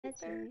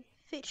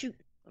Shoot.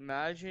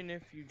 Imagine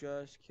if you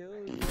just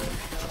killed your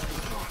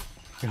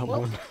Got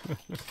one.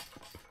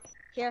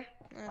 Here.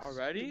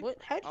 Already? What?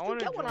 How did I you wanna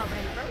get one join.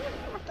 already, bro?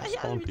 What the hell?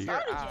 Spawn You peek.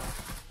 started Ah. yet?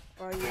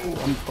 Bro, you.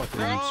 Oh, I'm fucking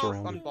No, I'm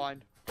surrounded.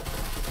 blind.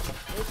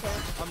 Okay.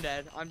 I'm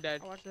dead. I'm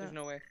dead. I watched There's that.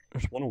 no way.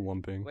 There's one on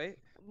one ping. Wait.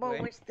 But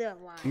Wait. we're still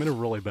alive. I'm in a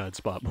really bad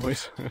spot,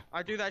 boys.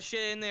 I threw that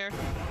shit in there. Nice,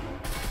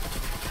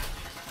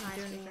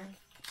 man.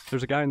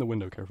 There's a guy in the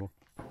window, careful.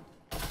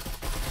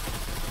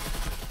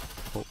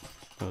 Oh,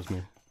 that was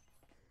me.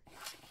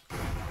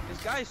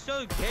 This guy is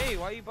so gay.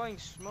 Why are you buying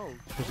smoke?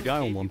 There's a guy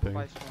on one ping.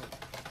 Buy smoke.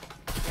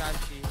 Yeah, I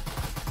see.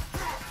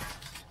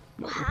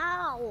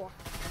 Wow. Oh.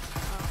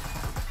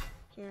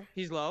 Here.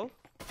 He's low.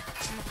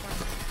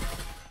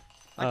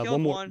 I One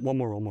killed more,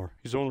 one more.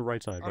 He's on the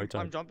right side, I'm, right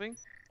side. I'm jumping.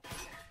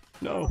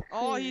 No.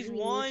 Oh, he's Which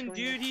one, one?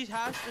 dude. He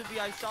has to be.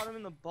 I shot him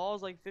in the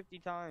balls like 50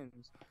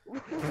 times.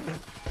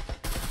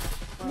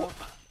 Well,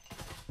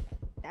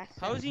 that's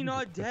How is he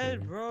not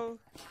dead, bro?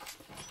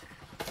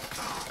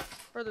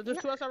 Bro, there's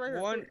two outside right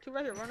here. One- Two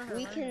right here. Run here.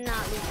 We run here.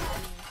 cannot lose.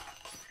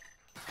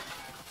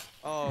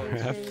 Oh. I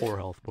have 4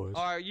 health, boys.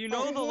 Alright, you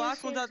know Oh, the here's-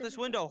 last one's here's at this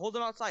window. Hold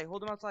him outside.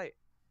 Hold him outside.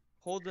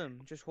 Hold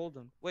him. Just hold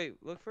him. Wait,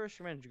 look for a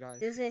syringe, guys.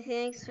 There's a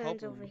healing Help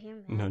syringe over him. here,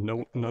 man.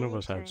 No, none of Healing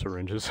us had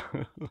syringe. syringes.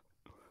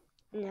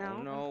 No.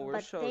 Oh, no, we're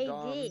but so they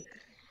dumb. did.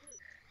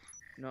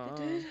 No.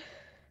 Dude.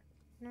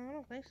 No, I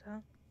don't think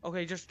so.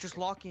 Okay, just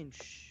lock in.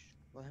 Shh.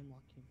 Let him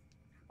lock in.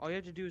 All you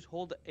have to do is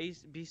hold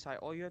B side.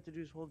 All you have to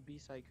do is hold B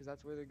side, because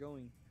that's where they're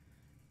going.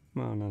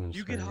 No, not You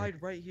necessarily. can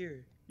hide right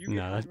here. You can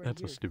Nah, hide right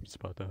that's here. a stupid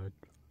spot to hide.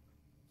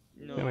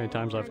 No. You know how many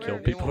times I've Where killed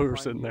they people who won't were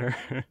find sitting you.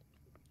 there?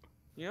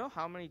 You know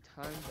how many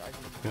times I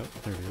can... Yep,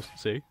 there he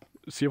is.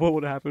 See what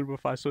would have happened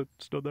if I stood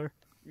there?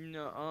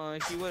 No,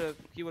 he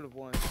would have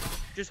won.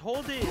 Just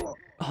hold it.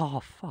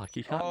 Oh fuck,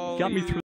 he got Oh, me you- through